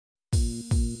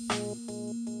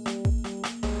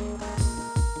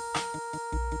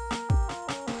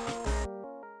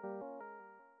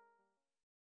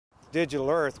Digital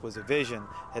Earth was a vision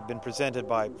had been presented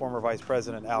by former Vice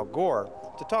President Al Gore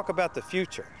to talk about the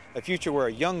future, a future where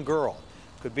a young girl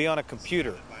could be on a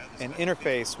computer and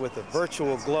interface with a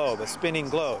virtual globe, a spinning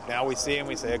globe. Now we see and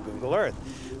we say a Google Earth.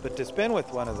 But to spin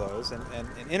with one of those and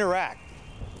interact,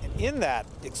 and in that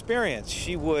experience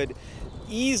she would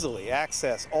easily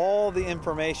access all the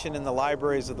information in the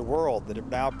libraries of the world that are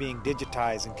now being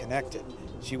digitized and connected.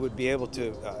 She would be able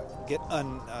to get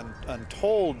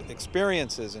untold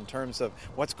experiences in terms of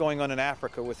what's going on in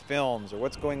Africa with films, or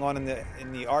what's going on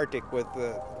in the Arctic with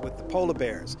the polar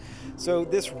bears. So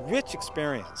this rich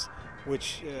experience,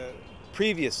 which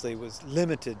previously was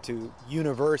limited to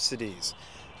universities,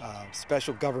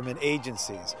 special government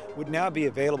agencies, would now be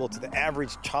available to the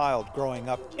average child growing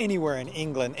up anywhere in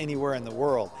England, anywhere in the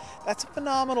world. That's a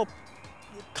phenomenal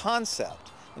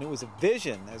concept. And it was a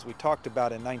vision, as we talked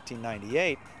about in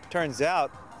 1998. Turns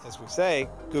out, as we say,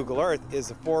 Google Earth is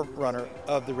the forerunner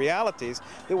of the realities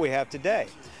that we have today.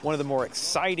 One of the more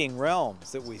exciting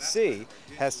realms that we see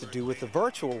has to do with the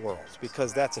virtual worlds,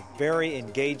 because that's a very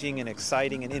engaging and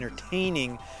exciting and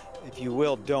entertaining, if you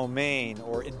will, domain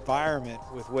or environment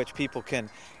with which people can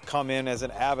come in as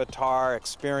an avatar,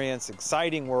 experience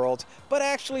exciting worlds, but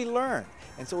actually learn.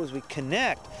 And so as we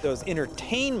connect those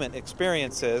entertainment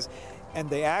experiences, and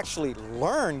they actually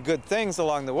learn good things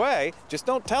along the way, just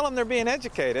don't tell them they're being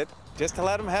educated, just to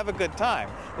let them have a good time,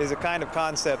 is a kind of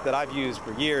concept that I've used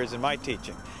for years in my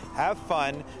teaching. Have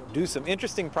fun, do some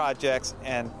interesting projects,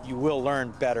 and you will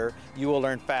learn better, you will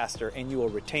learn faster, and you will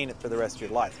retain it for the rest of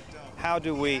your life. How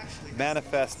do we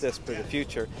manifest this for the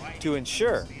future to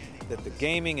ensure that the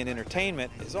gaming and entertainment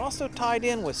is also tied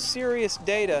in with serious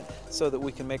data so that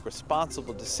we can make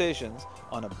responsible decisions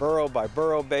on a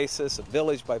borough-by-borough basis, a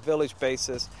village-by-village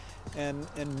basis, and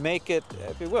make it,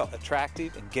 if you will,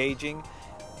 attractive, engaging,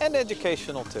 and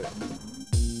educational too.